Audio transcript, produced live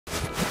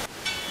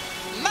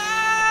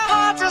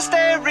a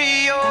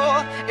stereo,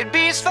 it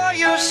beats for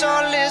you, so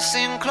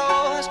listen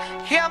close.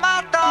 Hear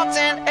my thoughts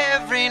in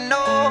every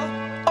note.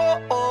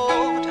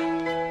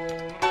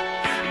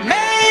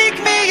 Make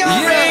me your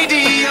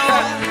radio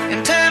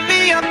and turn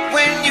me up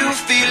when you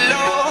feel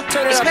low.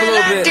 This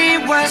melody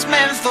was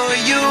meant for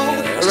you,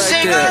 so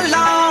sing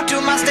along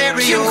to my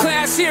stereo.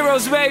 Class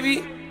heroes,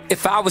 baby.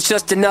 If I was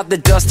just another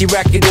dusty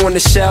record on the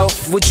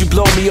shelf, would you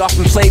blow me off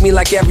and play me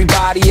like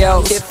everybody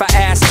else? If I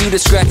asked you to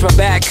scratch my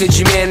back, could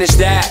you manage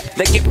that?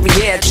 Like if we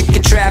had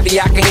chicken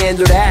Travie, I can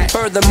handle that.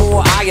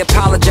 Furthermore, I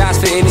apologize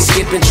for any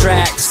skipping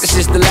tracks. This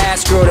is the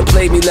last girl that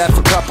played me, left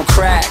a couple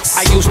cracks.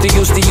 I used to,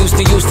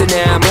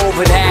 now I'm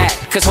over that.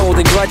 Cause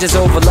holding grudges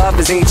over love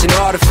is ancient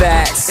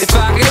artifacts. If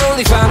I could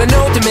only find a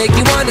note to make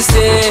you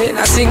understand,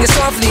 I sing it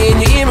softly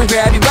in your ear and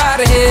grab you by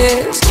the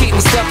hands. Keep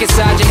me stuck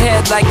inside your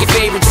head like your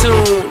favorite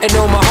tune, and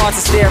know my heart's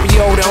a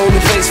stereo, the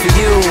only place for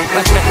you.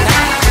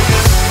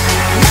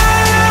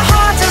 My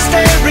heart's a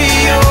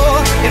stereo,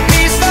 it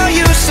beats for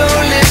you, so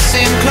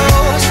listen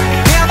close.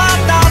 Hear my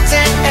thoughts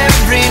in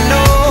every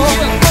note.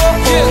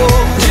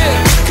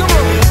 Come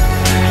on.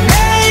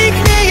 Make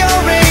me your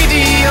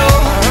radio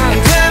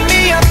and turn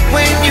me up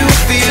when you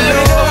feel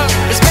low.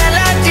 This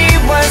melody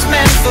was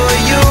meant for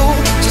you,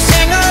 so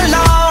sing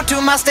along to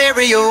my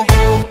stereo.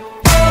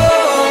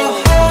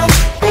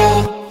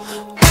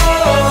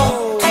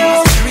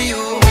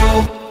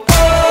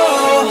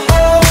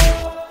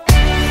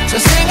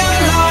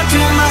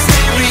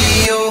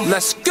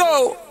 Let's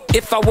go!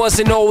 If I was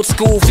an old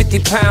school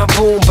 50-pound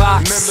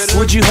boombox,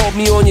 would you hold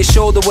me on your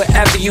shoulder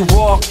wherever you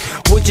walk?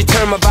 Would you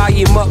turn my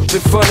volume up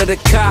in front of the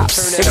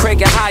cops and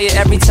crank it higher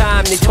every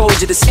time they told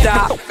you to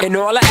stop? And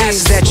all I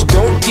ask is that you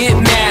don't get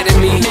mad at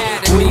me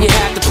when you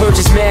have to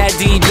purchase Mad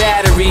D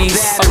batteries.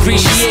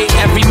 Appreciate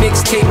every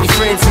mixtape your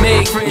friends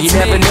make. You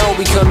never know,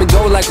 we come and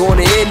go like on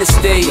the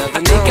interstate.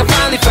 I think I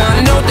finally found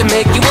a note to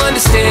make you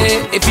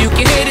understand. If you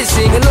can hit it,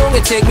 sing along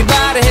and take me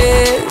by the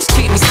hands.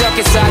 Keep me stuck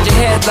inside your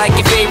head like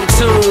your favorite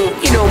tune.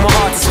 You know my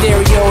heart's a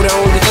stereo, the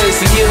only place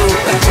for you.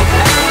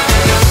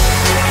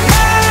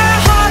 My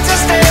heart's a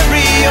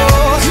stereo,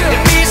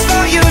 it beats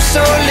for you, so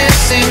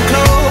listen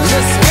close.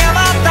 Hear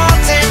my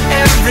thoughts in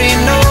every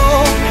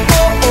note.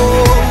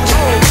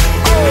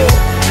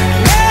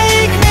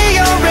 Make me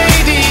your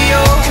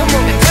radio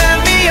and turn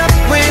me up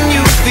when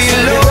you feel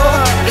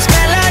low. This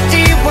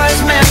melody was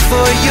meant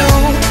for you,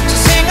 so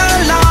sing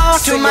along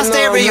to my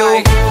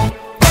stereo.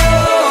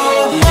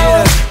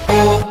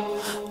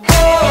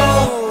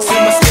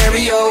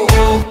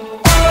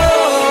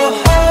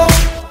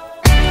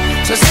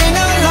 So sing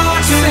along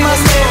to my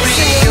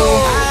stereo.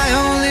 I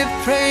only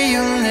pray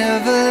you'll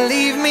never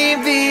leave me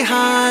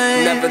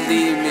behind. Never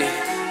leave me.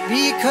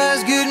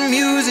 Because good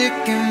music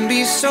can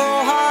be so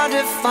hard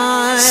to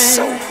find.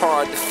 So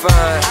hard to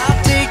find.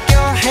 I'll take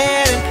your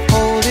hand and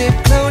hold it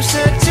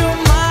closer to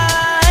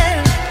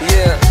mine.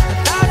 Yeah.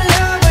 Our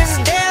love was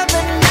dead,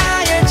 but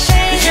now you're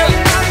changing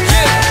my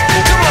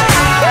mind. Come on.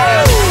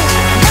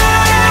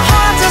 My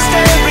heart's a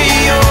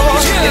stereo,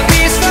 it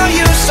beats for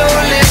you, so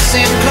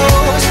listen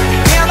close.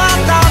 Hear my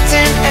thoughts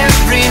in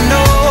every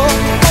note.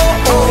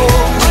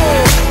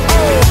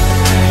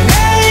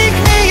 Make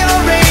me your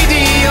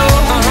radio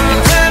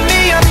and turn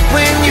me up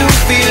when you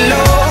feel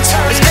low.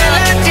 This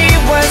melody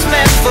was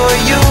meant for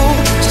you,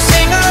 so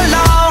sing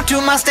along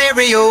to my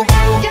stereo.